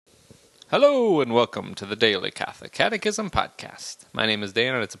Hello and welcome to the Daily Catholic Catechism Podcast. My name is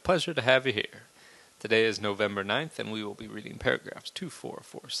Dan and it's a pleasure to have you here. Today is November 9th and we will be reading paragraphs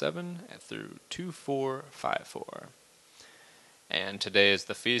 2447 through 2454. And today is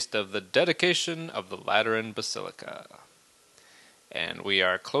the feast of the dedication of the Lateran Basilica. And we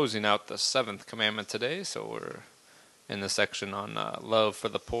are closing out the 7th commandment today, so we're in the section on love for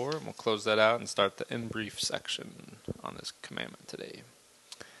the poor, and we'll close that out and start the in brief section on this commandment today.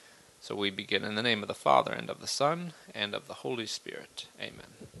 So we begin in the name of the Father, and of the Son, and of the Holy Spirit.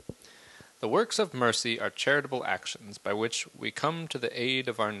 Amen. The works of mercy are charitable actions by which we come to the aid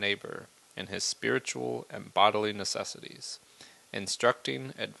of our neighbor in his spiritual and bodily necessities,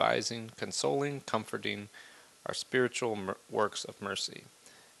 instructing, advising, consoling, comforting are spiritual works of mercy,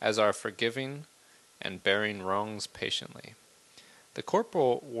 as are forgiving and bearing wrongs patiently. The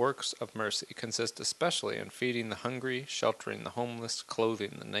corporal works of mercy consist especially in feeding the hungry, sheltering the homeless,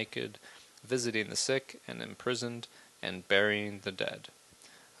 clothing the naked, visiting the sick and imprisoned, and burying the dead.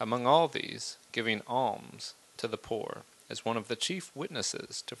 Among all these, giving alms to the poor is one of the chief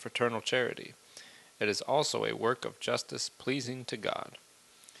witnesses to fraternal charity. It is also a work of justice pleasing to God.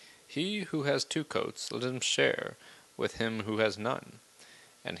 He who has 2 coats, let him share with him who has none,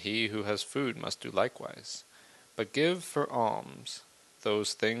 and he who has food must do likewise. But give for alms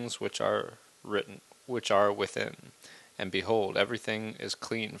those things which are within, and behold, everything is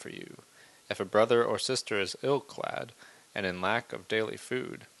clean for you. If a brother or sister is ill-clad, and in lack of daily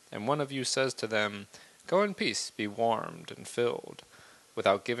food, and one of you says to them, "Go in peace, be warmed and filled,"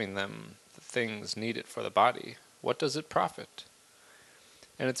 without giving them the things needed for the body, what does it profit?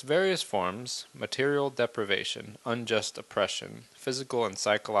 In its various forms, material deprivation, unjust oppression, physical and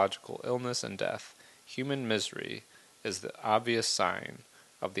psychological illness and death, human misery is the obvious sign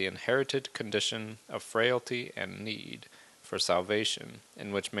of the inherited condition of frailty and need for salvation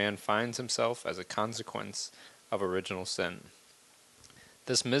in which man finds himself as a consequence of original sin.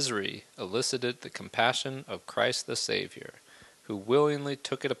 This misery elicited the compassion of Christ the Savior, who willingly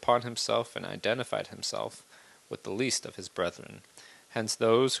took it upon himself and identified himself with the least of his brethren. Hence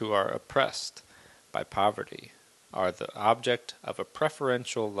those who are oppressed by poverty are the object of a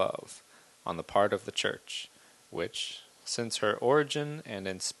preferential love on the part of the Church, which, since her origin and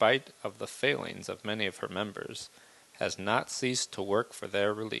in spite of the failings of many of her members, has not ceased to work for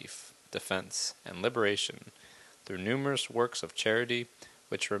their relief, defense, and liberation through numerous works of charity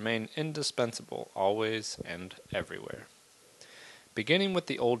which remain indispensable always and everywhere. Beginning with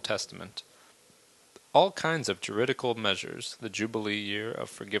the Old Testament, all kinds of juridical measures, the Jubilee year of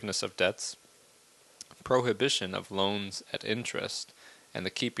forgiveness of debts, prohibition of loans at interest, and the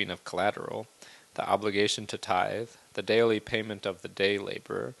keeping of collateral, the obligation to tithe, the daily payment of the day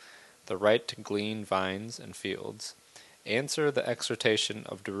laborer, the right to glean vines and fields, answer the exhortation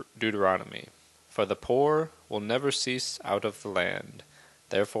of Deuteronomy, "For the poor will never cease out of the land.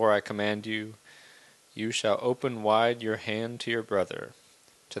 Therefore I command you, you shall open wide your hand to your brother,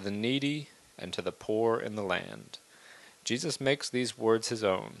 to the needy, and to the poor in the land." Jesus makes these words his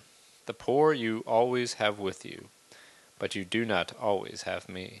own. The poor you always have with you, but you do not always have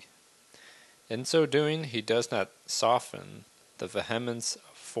me. In so doing, he does not soften the vehemence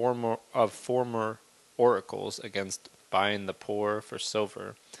of former oracles against buying the poor for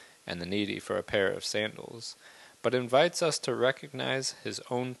silver and the needy for a pair of sandals, but invites us to recognize his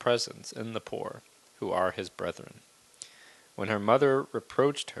own presence in the poor, who are his brethren. When her mother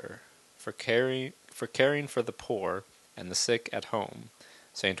reproached her for caring for the poor and the sick at home,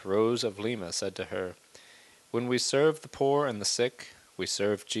 St. Rose of Lima said to her, "When we serve the poor and the sick, we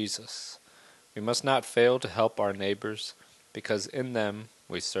serve Jesus. We must not fail to help our neighbors, because in them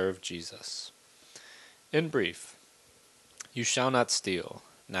we serve Jesus." In brief, you shall not steal.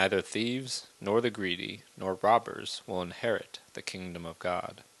 Neither thieves, nor the greedy, nor robbers will inherit the kingdom of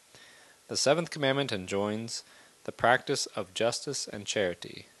God. The 7th commandment enjoins the practice of justice and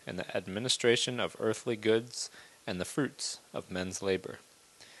charity in the administration of earthly goods and the fruits of men's labor.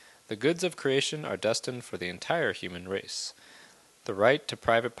 The goods of creation are destined for the entire human race. The right to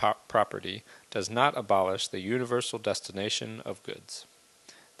private property does not abolish the universal destination of goods.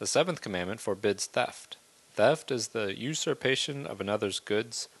 The 7th commandment forbids theft. Theft is the usurpation of another's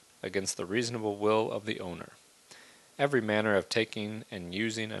goods against the reasonable will of the owner. Every manner of taking and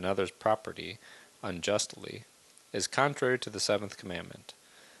using another's property unjustly is contrary to the 7th commandment.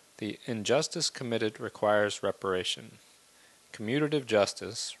 The injustice committed requires reparation. Commutative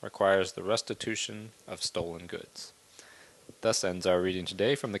justice requires the restitution of stolen goods. Thus ends our reading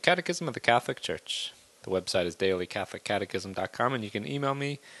today from the Catechism of the Catholic Church. The website is dailycatholicatechism.com, and you can email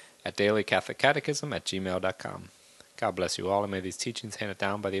me at dailycatholicatechism@gmail.com. God bless you all, and may these teachings handed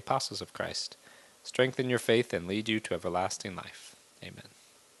down by the apostles of Christ strengthen your faith and lead you to everlasting life.